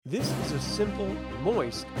This is a simple,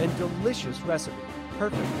 moist, and delicious recipe,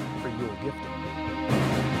 perfect for Yule gifting.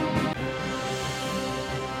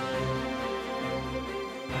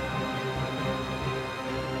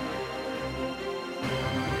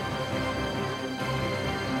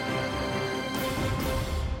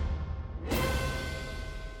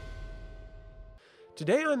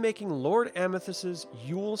 Today I'm making Lord Amothus's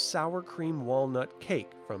Yule Sour Cream Walnut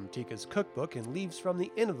Cake from Tika's Cookbook and Leaves from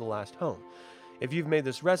the Inn of the Last Home. If you've made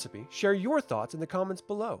this recipe, share your thoughts in the comments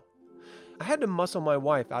below. I had to muscle my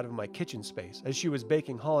wife out of my kitchen space as she was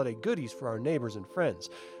baking holiday goodies for our neighbors and friends,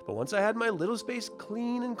 but once I had my little space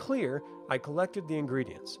clean and clear, I collected the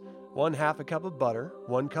ingredients. 1/2 cup of butter,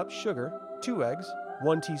 1 cup sugar, 2 eggs,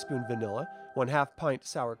 1 teaspoon vanilla, 1/2 pint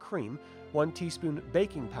sour cream, 1 teaspoon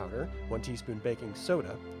baking powder, 1 teaspoon baking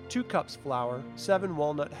soda, 2 cups flour, 7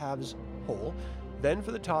 walnut halves whole. Then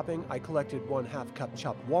for the topping, I collected 1/2 cup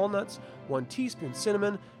chopped walnuts, 1 teaspoon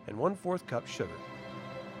cinnamon, and 1/4 cup sugar.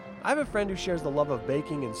 I have a friend who shares the love of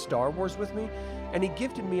baking and Star Wars with me, and he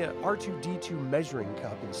gifted me a R2-D2 measuring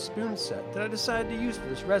cup and spoon set that I decided to use for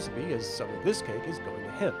this recipe, as some of this cake is going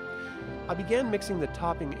to him. I began mixing the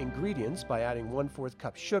topping ingredients by adding 1/4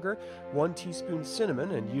 cup sugar, 1 teaspoon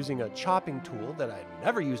cinnamon, and using a chopping tool that I'd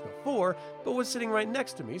never used before, but was sitting right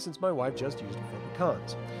next to me since my wife just used it for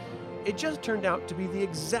pecans. It just turned out to be the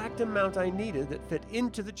exact amount I needed that fit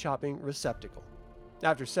into the chopping receptacle.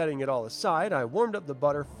 After setting it all aside, I warmed up the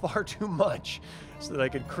butter far too much so that I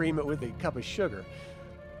could cream it with a cup of sugar.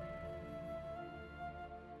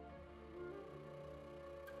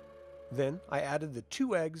 Then I added the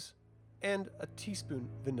 2 eggs and a teaspoon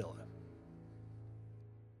vanilla.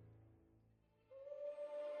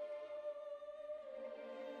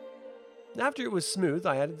 After it was smooth,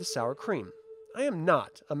 I added the sour cream. I am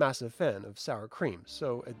not a massive fan of sour cream,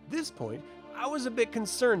 so at this point, I was a bit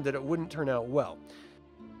concerned that it wouldn't turn out well.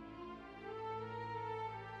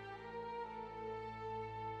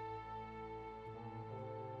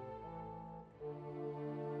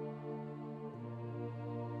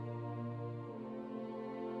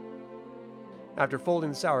 After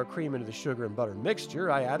folding the sour cream into the sugar and butter mixture,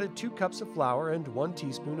 I added 2 cups of flour and 1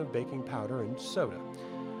 teaspoon of baking powder and soda.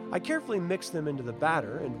 I carefully mixed them into the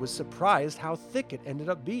batter and was surprised how thick it ended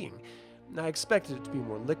up being. I expected it to be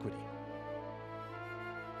more liquidy.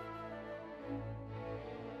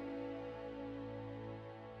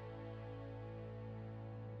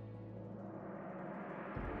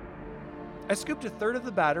 I scooped 1/3 of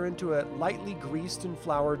the batter into a lightly greased and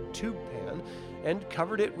floured tube pan and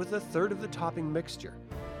covered it with 1/3 of the topping mixture.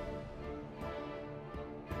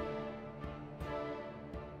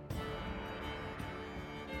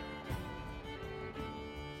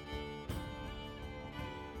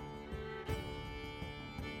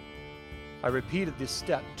 I repeated this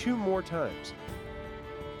step 2 more times.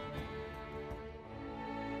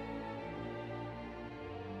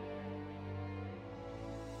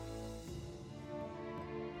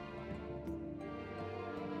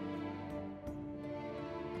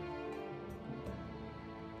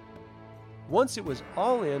 Once it was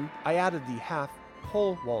all in, I added the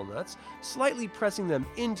half-whole walnuts, slightly pressing them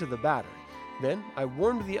into the batter. Then I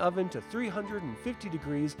warmed the oven to 350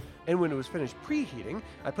 degrees, and when it was finished preheating,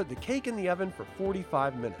 I put the cake in the oven for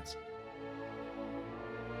 45 minutes.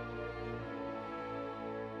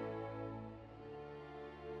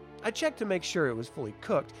 I checked to make sure it was fully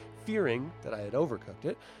cooked, fearing that I had overcooked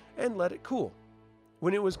it, and let it cool.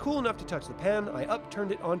 When it was cool enough to touch the pan, I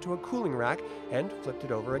upturned it onto a cooling rack and flipped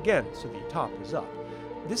it over again so the top was up.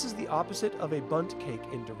 This is the opposite of a bundt cake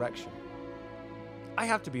in direction. I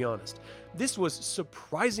have to be honest, this was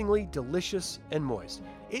surprisingly delicious and moist.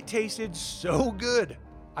 It tasted so good.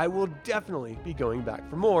 I will definitely be going back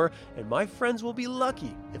for more, and my friends will be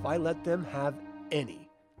lucky if I let them have any.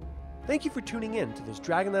 Thank you for tuning in to this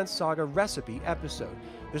Dragonlance Saga recipe episode.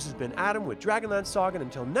 This has been Adam with Dragonlance Saga, and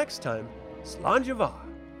until next time, Slanjavar!